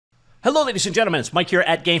Hello ladies and gentlemen, it's Mike here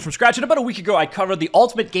at Game From Scratch, and about a week ago I covered the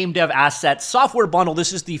Ultimate Game Dev Assets Software Bundle.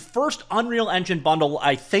 This is the first Unreal Engine bundle,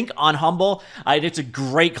 I think, on Humble. It's a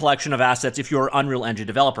great collection of assets if you're an Unreal Engine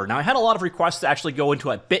developer. Now, I had a lot of requests to actually go into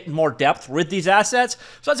a bit more depth with these assets,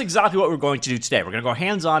 so that's exactly what we're going to do today. We're going to go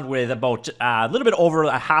hands-on with about a little bit over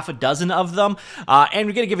a half a dozen of them, and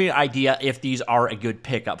we're going to give you an idea if these are a good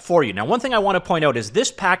pickup for you. Now, one thing I want to point out is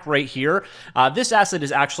this pack right here, this asset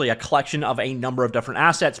is actually a collection of a number of different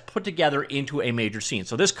assets put together into a major scene.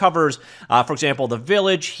 So this covers, for example, the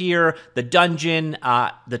village here, the dungeon,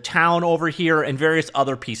 the town over here, and various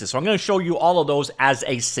other pieces. So I'm going to show you all of those as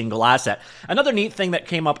a single asset. Another neat thing that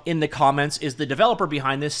came up in the comments is the developer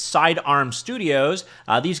behind this, Sidearm Studios.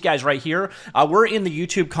 These guys right here were in the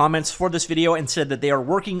YouTube comments for this video and said that they are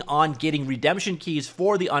working on getting redemption keys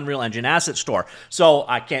for the Unreal Engine Asset Store. So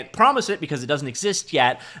I can't promise it because it doesn't exist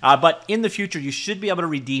yet, but in the future you should be able to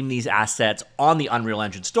redeem these assets on the Unreal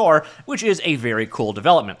Engine Store, which is a very cool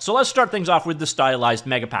development. So let's start things off with the stylized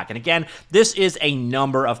MegaPack. And again, this is a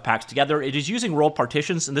number of packs together. It is using role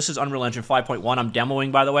partitions, and this is Unreal Engine 5.1 I'm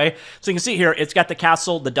demoing, by the way. So you can see here, it's got the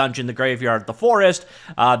castle, the dungeon, the graveyard, the forest,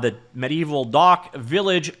 the medieval dock,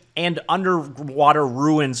 village, and underwater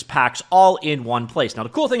ruins packs all in one place. Now, the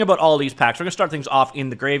cool thing about all of these packs, we're going to start things off in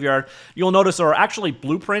the graveyard. You'll notice there are actually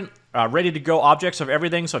blueprint, ready-to-go objects of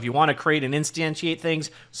everything. So if you want to create and instantiate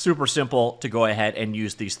things, super simple to go ahead and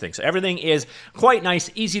use these things. So everything is quite nice,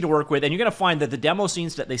 easy to work with, and you're going to find that the demo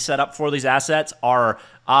scenes that they set up for these assets are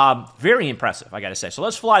very impressive, I got to say. So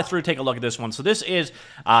let's fly through, take a look at this one. So this is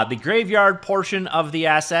the graveyard portion of the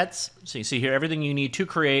assets. So you see here everything you need to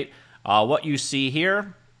create what you see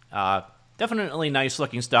here. Definitely nice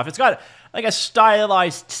looking stuff. It's got like a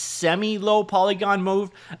stylized semi-low polygon move,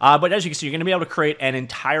 but as you can see, you're going to be able to create an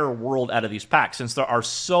entire world out of these packs since there are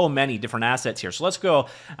so many different assets here. So let's go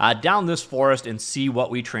down this forest and see what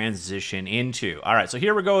we transition into. All right, so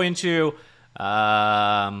here we go into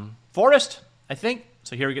forest, I think.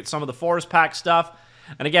 So here we get some of the forest pack stuff.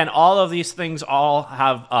 And again, all of these things all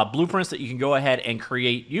have blueprints that you can go ahead and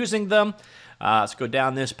create using them. Let's go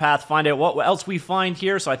down this path, find out what else we find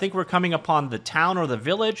here. So I think we're coming upon the town or the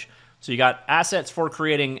village. So you got assets for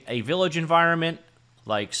creating a village environment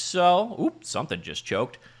like so. Oops, something just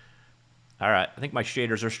choked. All right, I think my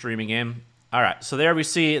shaders are streaming in. All right, so there we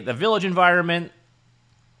see the village environment.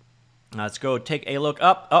 Let's go take a look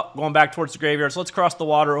up. Oh, going back towards the graveyard. So let's cross the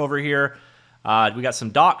water over here. We got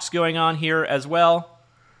some docks going on here as well.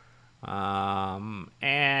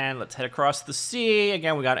 And let's head across the sea.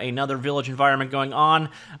 Again, we got another village environment going on.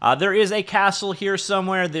 There is a castle here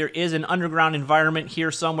somewhere. There is an underground environment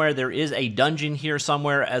here somewhere. There is a dungeon here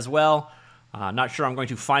somewhere as well. Not sure I'm going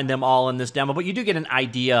to find them all in this demo, but you do get an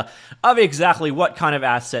idea of exactly what kind of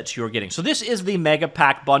assets you're getting. So this is the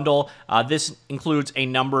MegaPack bundle. This includes a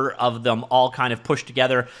number of them all kind of pushed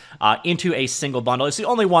together into a single bundle. It's the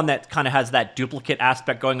only one that kind of has that duplicate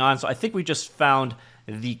aspect going on. So I think we just found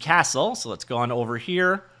the castle. So let's go on over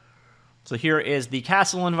here. So here is the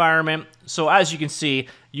castle environment. So as you can see,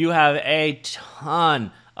 you have a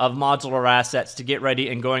ton of modular assets to get ready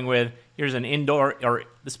and going with. Here's an indoor, or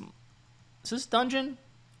this, is this dungeon?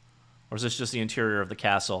 Or is this just the interior of the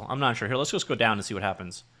castle? I'm not sure. Here, let's just go down and see what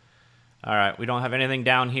happens. All right, we don't have anything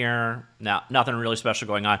down here. No, nothing really special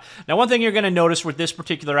going on. Now, one thing you're going to notice with this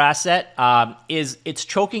particular asset is it's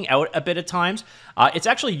choking out a bit at times. It's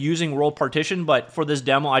actually using role partition, but for this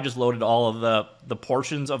demo, I just loaded all of the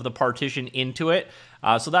portions of the partition into it.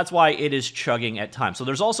 So that's why it is chugging at times. So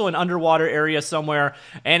there's also an underwater area somewhere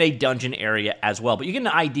and a dungeon area as well. But you get an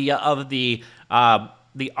idea of the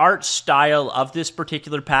art style of this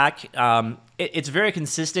particular pack. It's very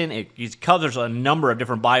consistent. It covers a number of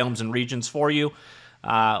different biomes and regions for you.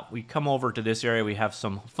 We come over to this area. We have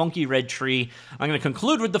some funky red tree. I'm going to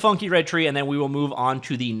conclude with the funky red tree, and then we will move on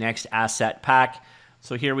to the next asset pack.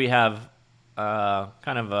 So here we have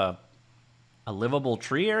kind of a livable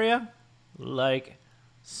tree area, like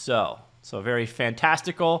so. So very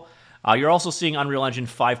fantastical. You're also seeing Unreal Engine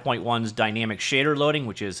 5.1's dynamic shader loading,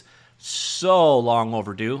 which is so long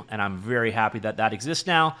overdue, and I'm very happy that that exists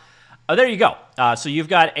now. There you go. So you've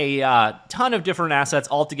got a ton of different assets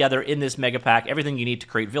all together in this MegaPack. Everything you need to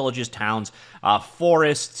create villages, towns,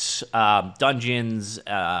 forests, dungeons,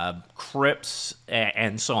 crypts,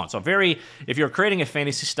 and so on. So if you're creating a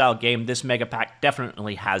fantasy-style game, this MegaPack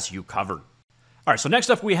definitely has you covered. All right, so next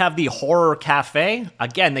up we have the Horror Cafe.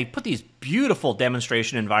 Again, they put these beautiful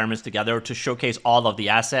demonstration environments together to showcase all of the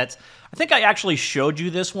assets. I think I actually showed you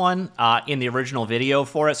this one in the original video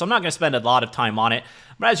for it, so I'm not going to spend a lot of time on it.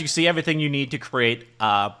 But as you can see, everything you need to create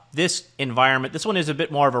this environment. This one is a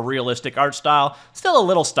bit more of a realistic art style, still a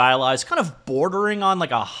little stylized, kind of bordering on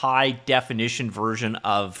like a high-definition version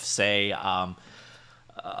of, say,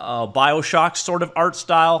 Bioshock sort of art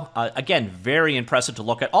style. Again, very impressive to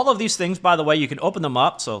look at. All of these things, by the way, you can open them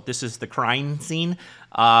up. So this is the crime scene.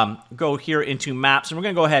 Go here into maps, and we're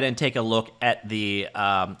going to go ahead and take a look at the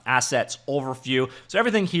assets overview. So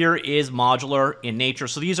everything here is modular in nature.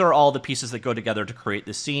 So these are all the pieces that go together to create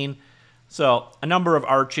the scene. So a number of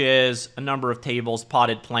arches, a number of tables,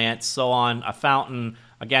 potted plants, so on, a fountain.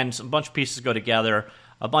 Again, a bunch of pieces go together.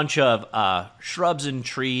 A bunch of shrubs and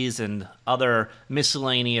trees and other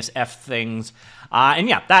miscellaneous F things. And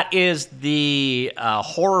yeah, that is the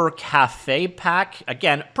Horror Cafe pack.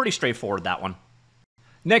 Again, pretty straightforward, that one.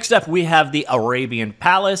 Next up, we have the Arabian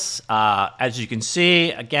Palace. As you can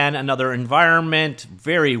see, again, another environment,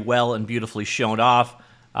 very well and beautifully shown off.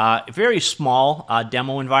 Very small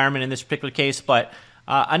demo environment in this particular case, but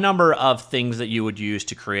a number of things that you would use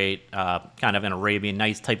to create kind of an Arabian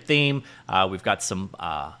Nights type theme. We've got some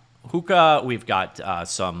hookah, we've got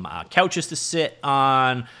some couches to sit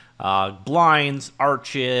on, blinds,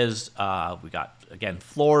 arches, we got, again,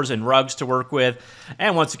 floors and rugs to work with.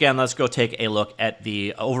 And once again, let's go take a look at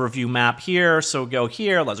the overview map here. So go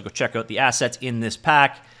here, let's go check out the assets in this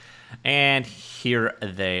pack. And here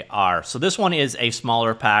they are. So this one is a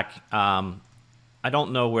smaller pack. I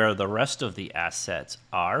don't know where the rest of the assets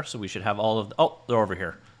are, so we should have all of the... Oh, they're over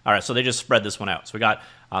here. All right, so they just spread this one out. So we got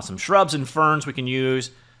some shrubs and ferns we can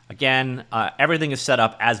use. Again, everything is set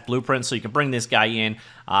up as blueprints, so you can bring this guy in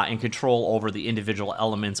and control over the individual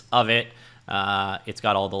elements of it. It's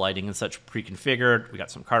got all the lighting and such pre-configured. We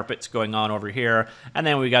got some carpets going on over here. And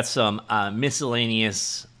then we got some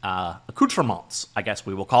miscellaneous accoutrements, I guess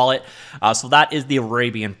we will call it. So that is the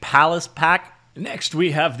Arabian Palace pack. Next,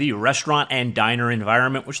 we have the restaurant and diner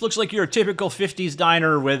environment, which looks like your typical 50s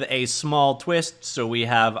diner with a small twist. So we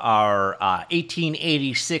have our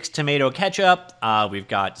 1886 tomato ketchup. We've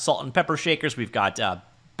got salt and pepper shakers. We've got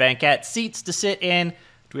banquette seats to sit in. Do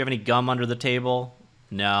we have any gum under the table?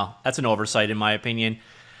 No, that's an oversight in my opinion.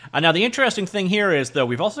 Now, the interesting thing here is, though,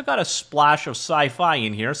 we've also got a splash of sci-fi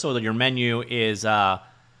in here so that your menu is a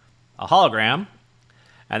hologram.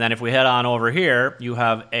 And then if we head on over here, you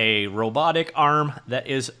have a robotic arm that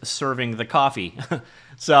is serving the coffee.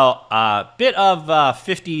 So a bit of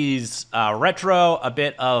 50s retro, a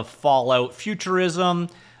bit of Fallout futurism,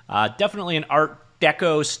 definitely an Art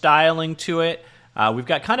Deco styling to it. We've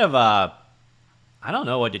got kind of a, I don't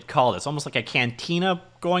know what you'd call this, almost like a cantina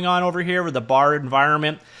going on over here with the bar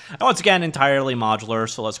environment. And once again, entirely modular,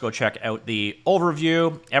 so let's go check out the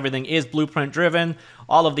overview. Everything is blueprint driven.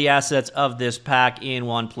 All of the assets of this pack in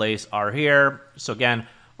one place are here. So again,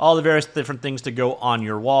 all the various different things to go on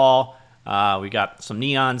your wall. We got some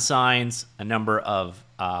neon signs, a number of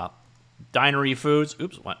dinery foods.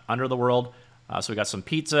 Oops, went under the world. So we got some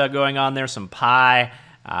pizza going on there, some pie.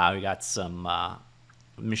 We got some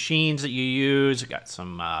machines that you use. We got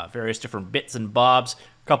some various different bits and bobs.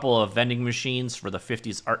 A couple of vending machines for the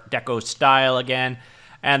 50s Art Deco style again.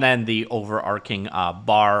 And then the overarching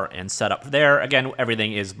bar and setup there. Again,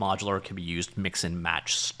 everything is modular, can be used mix and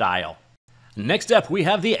match style. Next up, we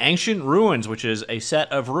have the Ancient Ruins, which is a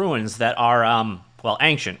set of ruins that are, well,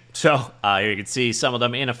 ancient. So here you can see some of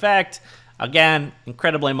them in effect. Again,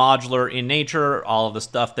 incredibly modular in nature. All of the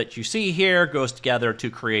stuff that you see here goes together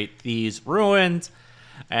to create these ruins.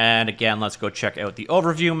 And again, let's go check out the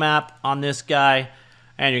overview map on this guy.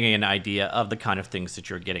 And you're getting an idea of the kind of things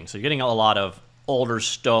that you're getting. So you're getting a lot of older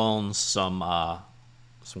stones, some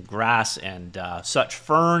grass and such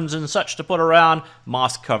ferns and such to put around,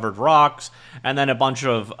 moss-covered rocks, and then a bunch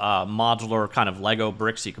of modular kind of Lego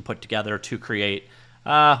bricks you can put together to create,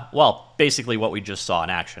 well, basically what we just saw in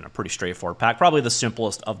action. A pretty straightforward pack, probably the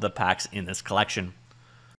simplest of the packs in this collection.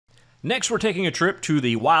 Next, we're taking a trip to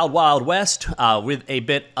the Wild Wild West with a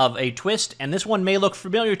bit of a twist, and this one may look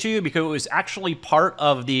familiar to you because it was actually part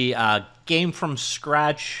of the Game from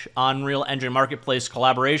Scratch Unreal Engine Marketplace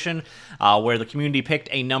collaboration where the community picked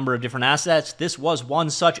a number of different assets. This was one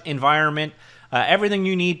such environment. Everything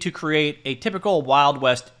you need to create a typical Wild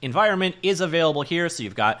West environment is available here. So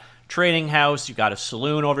you've got trading house, you've got a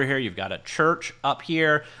saloon over here, you've got a church up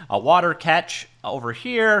here, a water catch over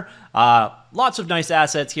here, lots of nice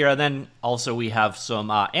assets here, and then also we have some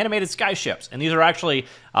animated skyships, and these are actually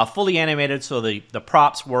fully animated, so the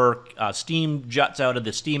props work, steam juts out of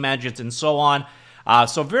the steam engines and so on.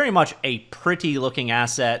 So very much a pretty looking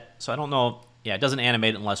asset. So I don't know, yeah, it doesn't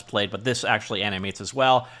animate unless played, but this actually animates as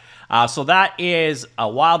well. So that is a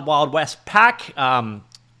Wild Wild West pack.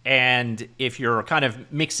 And if you're kind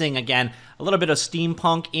of mixing, again, a little bit of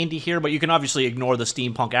steampunk into here, but you can obviously ignore the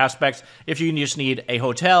steampunk aspects. If you just need a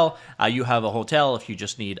hotel, you have a hotel. If you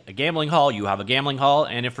just need a gambling hall, you have a gambling hall.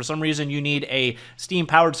 And if for some reason you need a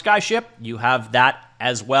steam-powered skyship, you have that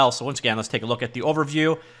as well. So once again, let's take a look at the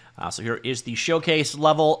overview. So here is the showcase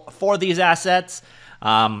level for these assets.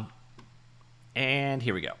 And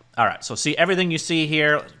here we go. All right, so see everything you see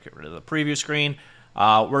here. Let's get rid of the preview screen.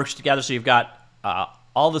 Works together, so you've got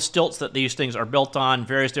all the stilts that these things are built on,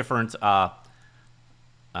 various different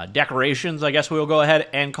decorations, I guess we'll go ahead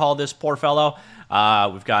and call this poor fellow.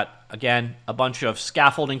 We've got, again, a bunch of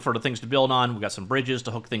scaffolding for the things to build on. We've got some bridges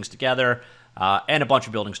to hook things together, and a bunch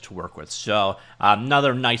of buildings to work with. So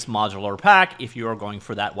another nice modular pack if you are going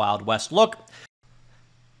for that Wild West look.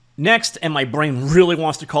 Next, and my brain really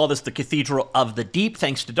wants to call this the Cathedral of the Deep,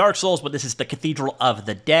 thanks to Dark Souls, but this is the Cathedral of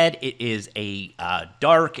the Dead. It is a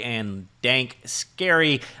dark and dank,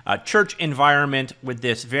 scary church environment with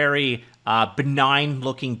this very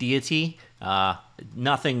benign-looking deity.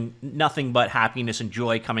 Nothing but happiness and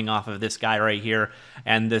joy coming off of this guy right here.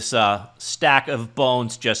 And this stack of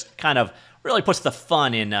bones just kind of really puts the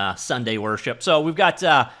fun in Sunday worship. So we've got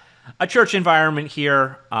a church environment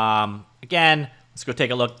here. Again, let's go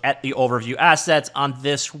take a look at the overview assets on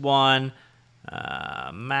this one.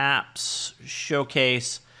 Maps,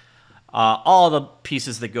 showcase, all the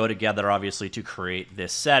pieces that go together, obviously, to create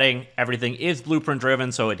this setting. Everything is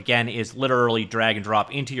blueprint-driven, so it, again, is literally drag and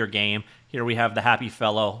drop into your game. Here we have the happy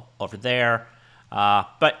fellow over there.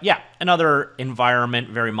 But, yeah, another environment,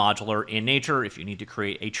 very modular in nature if you need to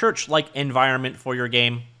create a church-like environment for your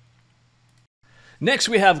game. Next,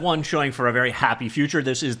 we have one showing for a very happy future.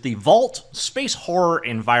 This is the Vault Space Horror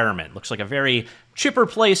Environment. Looks like a very chipper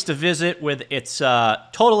place to visit with its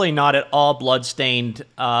totally not at all bloodstained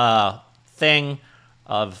thing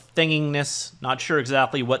of thingingness. Not sure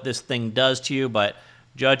exactly what this thing does to you, but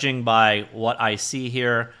judging by what I see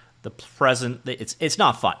here, it's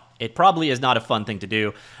not fun. It probably is not a fun thing to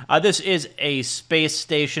do. This is a space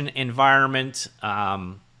station environment.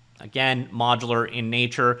 Again, modular in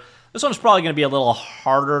nature. This one's probably going to be a little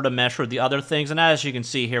harder to mesh with the other things. And as you can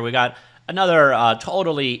see here, we got another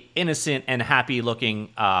totally innocent and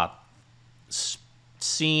happy-looking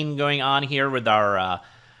scene going on here with our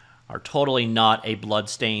totally not a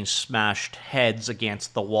bloodstained smashed heads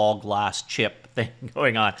against the wall glass chip thing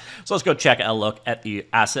going on. So let's go check a look at the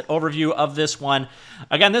asset overview of this one.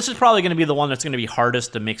 Again, this is probably going to be the one that's going to be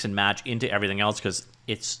hardest to mix and match into everything else because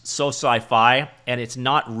it's so sci-fi and it's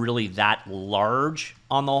not really that large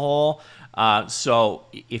on the whole. So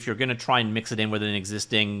if you're going to try and mix it in with an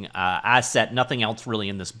existing asset, nothing else really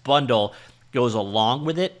in this bundle goes along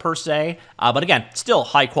with it per se. But again, still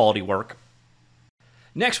high quality work.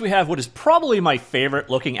 Next, we have what is probably my favorite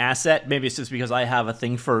looking asset. Maybe it's just because I have a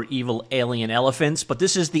thing for evil alien elephants, but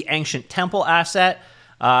this is the Ancient Temple asset.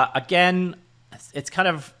 Again, it's kind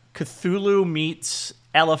of Cthulhu meets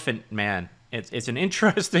Elephant Man. It's an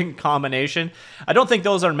interesting combination. I don't think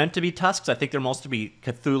those are meant to be tusks. I think they're supposed to be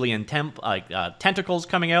Cthulian tentacles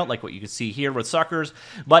coming out, like what you can see here with suckers.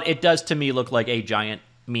 But it does, to me, look like a giant,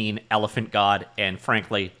 mean elephant god, and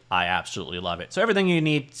frankly, I absolutely love it. So everything you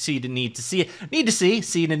need to see.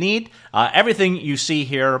 Everything you see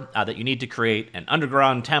here that you need to create an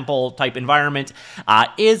underground temple type environment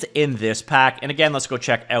is in this pack. And again, let's go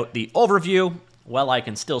check out the overview while I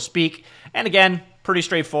can still speak. And again, pretty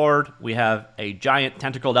straightforward. We have a giant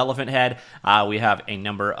tentacled elephant head. We have a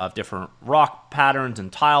number of different rock patterns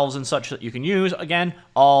and tiles and such that you can use. Again,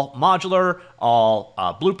 all modular,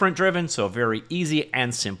 all blueprint driven, so very easy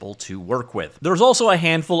and simple to work with. There's also a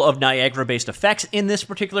handful of Niagra-based effects in this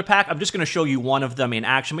particular pack. I'm just going to show you one of them in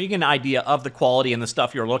action, but you get an idea of the quality and the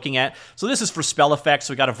stuff you're looking at. So this is for spell effects.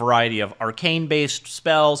 So we got a variety of arcane-based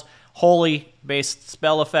spells, holy-based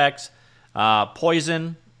spell effects,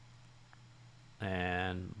 poison,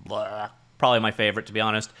 and blah, probably my favorite, to be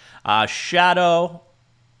honest. Shadow,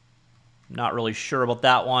 not really sure about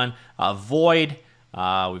that one. Void,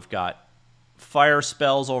 we've got fire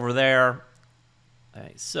spells over there.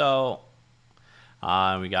 Okay, so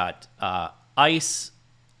we got ice,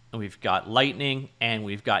 we've got lightning, and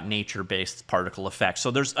we've got nature-based particle effects. So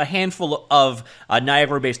there's a handful of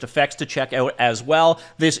Niagara-based effects to check out as well.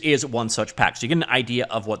 This is one such pack, so you get an idea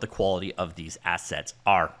of what the quality of these assets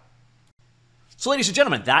are. So ladies and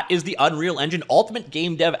gentlemen, that is the Unreal Engine Ultimate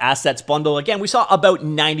Game Dev Assets Bundle. Again, we saw about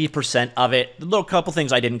 90% of it. A little couple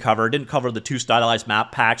things I didn't cover. Didn't cover the 2 stylized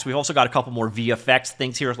map packs. We've also got a couple more VFX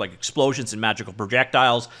things here, like explosions and magical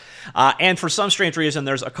projectiles. And for some strange reason,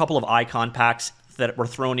 there's a couple of icon packs that were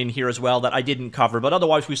thrown in here as well that I didn't cover, but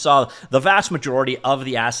otherwise we saw the vast majority of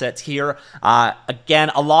the assets here. Again,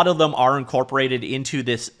 a lot of them are incorporated into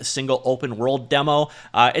this single open world demo.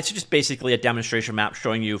 It's just basically a demonstration map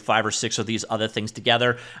showing you 5 or 6 of these other things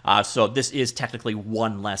together. So this is technically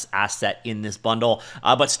one less asset in this bundle,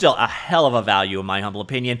 but still a hell of a value in my humble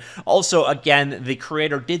opinion. Also, again, the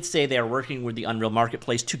creator did say they are working with the Unreal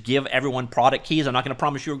Marketplace to give everyone product keys. I'm not going to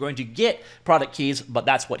promise you are going to get product keys, but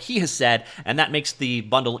that's what he has said, and that makes the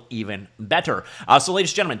bundle even better. So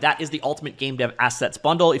ladies and gentlemen, that is the Ultimate Game Dev Assets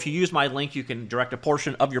Bundle. If you use my link, you can direct a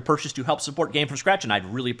portion of your purchase to help support Game from Scratch, and I'd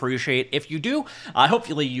really appreciate if you do.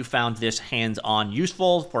 Hopefully you found this hands-on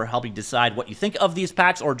useful for helping decide what you think of these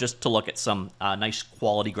packs, or just to look at some nice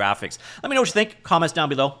quality graphics. Let me know what you think. Comments down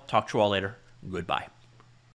below. Talk to you all later. Goodbye.